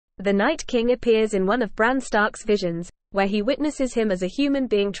The Night King appears in one of Bran Stark's visions, where he witnesses him as a human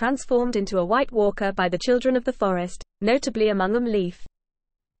being transformed into a White Walker by the children of the forest, notably among them Leaf.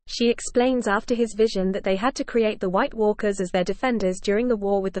 She explains after his vision that they had to create the White Walkers as their defenders during the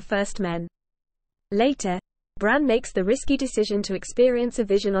war with the First Men. Later, Bran makes the risky decision to experience a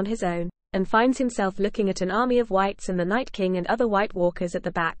vision on his own, and finds himself looking at an army of Whites and the Night King and other White Walkers at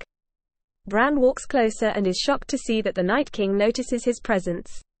the back. Bran walks closer and is shocked to see that the Night King notices his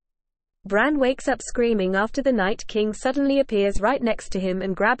presence. Bran wakes up screaming after the Night King suddenly appears right next to him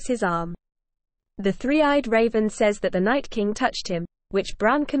and grabs his arm. The three-eyed raven says that the Night King touched him, which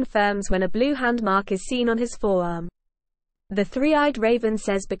Bran confirms when a blue hand mark is seen on his forearm. The three-eyed raven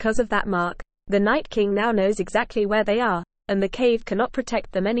says because of that mark, the Night King now knows exactly where they are, and the cave cannot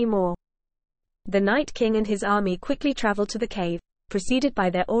protect them anymore. The Night King and his army quickly travel to the cave, preceded by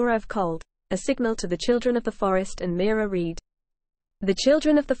their aura of cold, a signal to the children of the forest and Meera Reed. The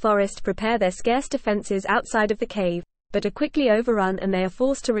children of the forest prepare their scarce defenses outside of the cave, but are quickly overrun and they are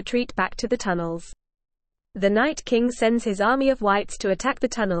forced to retreat back to the tunnels. The Night King sends his army of Whites to attack the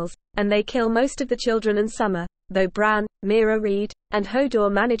tunnels, and they kill most of the children and Summer, though Bran, Meera Reed, and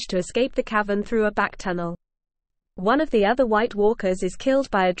Hodor manage to escape the cavern through a back tunnel. One of the other White Walkers is killed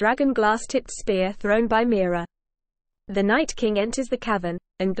by a dragon glass-tipped spear thrown by Meera. The Night King enters the cavern,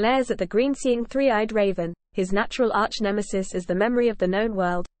 and glares at the green-seeing three-eyed raven, his natural arch-nemesis as the memory of the known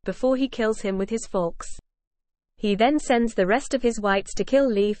world, before he kills him with his forks. He then sends the rest of his Whites to kill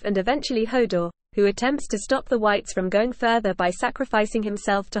Leaf and eventually Hodor, who attempts to stop the Whites from going further by sacrificing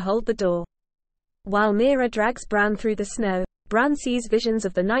himself to hold the door. While Meera drags Bran through the snow, Bran sees visions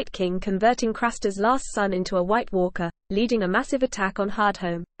of the Night King converting Craster's last son into a White Walker, leading a massive attack on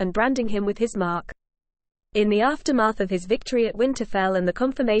Hardhome, and branding him with his mark. In the aftermath of his victory at Winterfell and the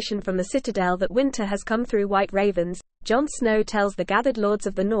confirmation from the Citadel that winter has come through White Ravens, Jon Snow tells the gathered Lords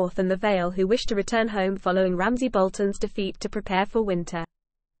of the North and the Vale who wish to return home following Ramsay Bolton's defeat to prepare for winter.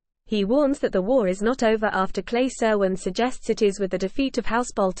 He warns that the war is not over after Clay Serwyn suggests it is with the defeat of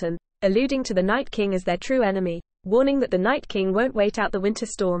House Bolton, alluding to the Night King as their true enemy, warning that the Night King won't wait out the winter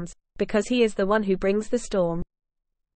storms, because he is the one who brings the storm.